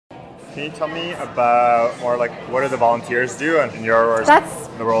Can you tell me about more like what do the volunteers do and in your That's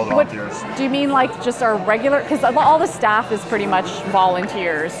the role of the volunteers? Do you mean like just our regular, because all the staff is pretty much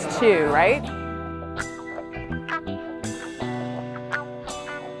volunteers too, right?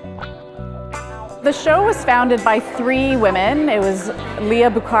 The show was founded by 3 women. It was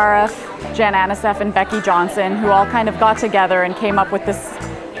Leah Bukharov, Jen Anisef, and Becky Johnson, who all kind of got together and came up with this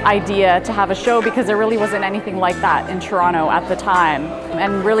idea to have a show because there really wasn't anything like that in Toronto at the time.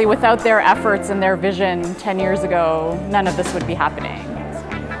 And really without their efforts and their vision 10 years ago, none of this would be happening.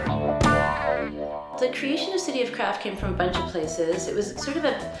 The creation of City of Craft came from a bunch of places. It was sort of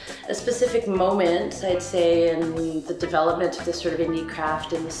a specific moment, I'd say, in the development of this sort of indie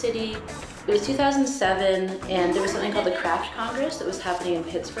craft in the city. It was 2007, and there was something called the Craft Congress that was happening in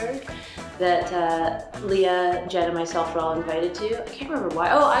Pittsburgh that Leah, Jen, and myself were all invited to. I can't remember why.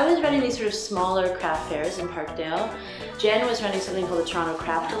 Oh, I was running these sort of smaller craft fairs in Parkdale. Jen was running something called the Toronto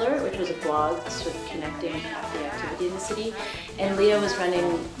Craft Alert, which was a blog sort of connecting crafty activity in the city. And Leah was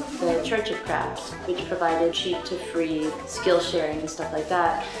running the Church of Craft, which provided cheap to free skill sharing and stuff like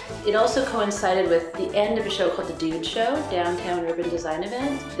that. It also coincided with the end of a show called the Dude Show, downtown urban design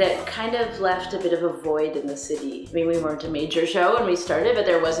event, that kind of left a bit of a void in the city. I mean, we weren't a major show when we started, but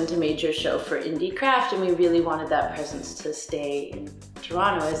there wasn't a major show for indie craft, and we really wanted that presence to stay in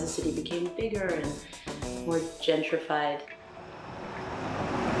Toronto as the city became bigger and more gentrified.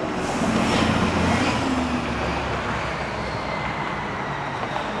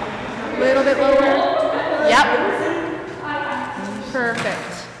 A little bit lower. Yep. Perfect.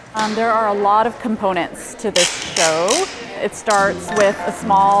 There are a lot of components to this show. It starts with a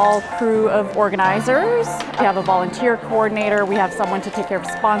small crew of organizers. We have a volunteer coordinator, we have someone to take care of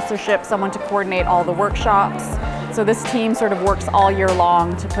sponsorship, someone to coordinate all the workshops. So this team sort of works all year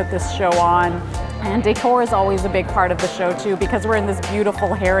long to put this show on. And decor is always a big part of the show too, because we're in this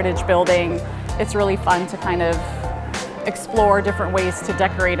beautiful heritage building. It's really fun to kind of explore different ways to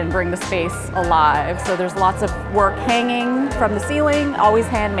decorate and bring the space alive. So there's lots of work hanging from the ceiling, always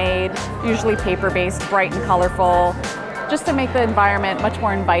handmade, usually paper-based, bright and colorful, just to make the environment much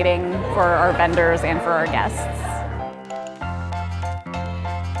more inviting for our vendors and for our guests.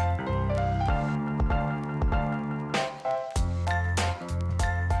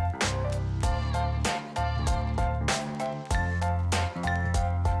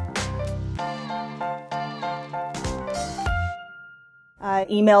 I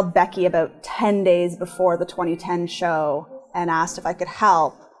emailed Becky about 10 days before the 2010 show and asked if I could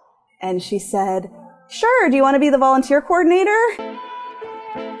help. And she said, "Sure, do you want to be the volunteer coordinator?"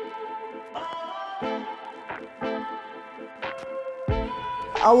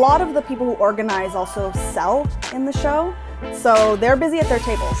 A lot of the people who organize also sell in the show, so they're busy at their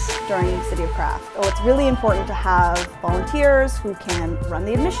tables during City of Craft. So it's really important to have volunteers who can run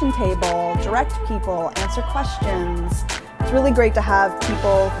the admission table, direct people, answer questions. It's really great to have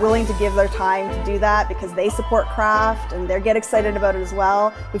people willing to give their time to do that because they support craft and they get excited about it as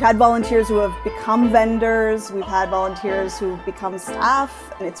well. We've had volunteers who have become vendors, we've had volunteers who've become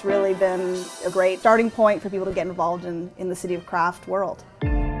staff, and it's really been a great starting point for people to get involved in the City of Craft world.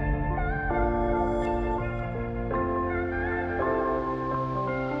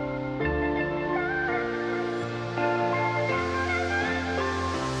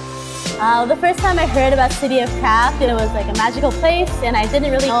 The first time I heard about City of Craft, it was like a magical place, and I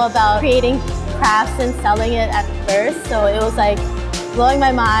didn't really know about creating crafts and selling it at first, so it was like blowing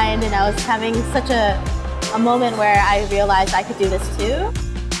my mind, and I was having such a moment where I realized I could do this too.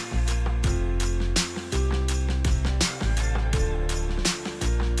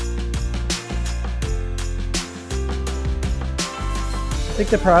 I think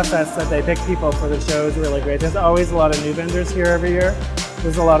the process that they pick people for the show is really great. There's always a lot of new vendors here every year.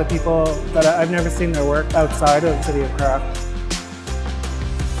 There's a lot of people that I've never seen their work outside of City of Craft.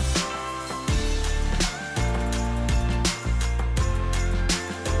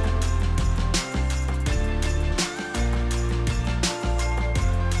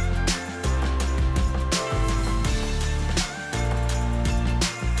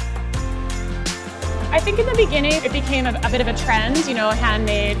 I think in the beginning it became a bit of a trend, you know,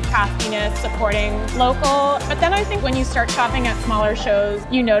 handmade, craftiness, supporting local. But then I think when you start shopping at smaller shows,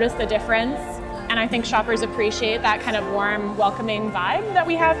 you notice the difference. And I think shoppers appreciate that kind of warm, welcoming vibe that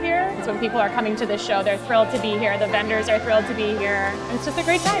we have here. So when people are coming to this show, they're thrilled to be here. The vendors are thrilled to be here. And it's just a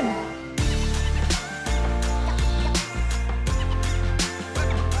great time.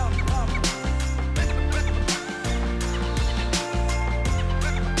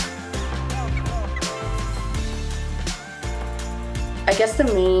 I guess the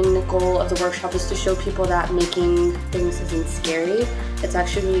main goal of the workshop is to show people that making things isn't scary. It's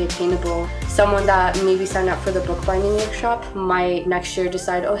actually really attainable. Someone that maybe signed up for the bookbinding workshop might next year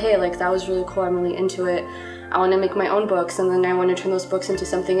decide, oh hey, like that was really cool, I'm really into it. I want to make my own books, and then I want to turn those books into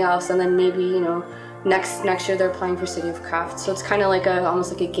something else, and then maybe, you know, next year they're applying for City of Craft. So it's kind of like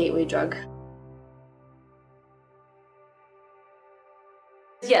almost like a gateway drug.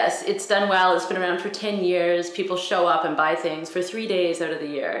 Yes, it's done well. It's been around for 10 years. People show up and buy things for 3 days out of the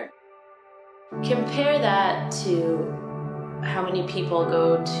year. Compare that to how many people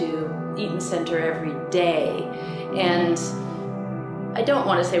go to Eaton Center every day. And I don't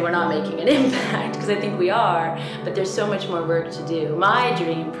want to say we're not making an impact, because I think we are, but there's so much more work to do. My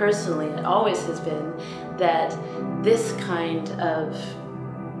dream, personally, it always has been that this kind of,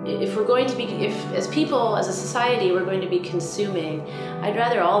 if we're going to be, as people, as a society, we're going to be consuming, I'd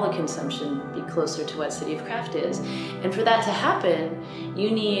rather all the consumption be closer to what City of Craft is. And for that to happen, you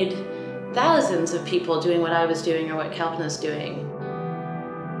need thousands of people doing what I was doing or what Kalpana's doing.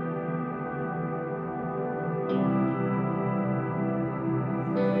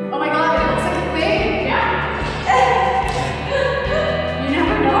 Oh my god, it looks like a thing! Yeah! You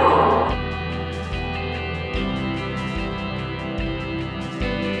never know!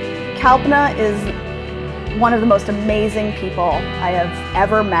 Kalpana is one of the most amazing people I have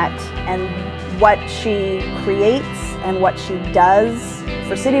ever met, and what she creates and what she does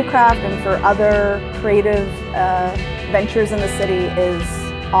for City of Craft and for other creative ventures in the city is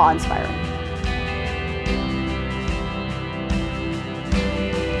awe-inspiring.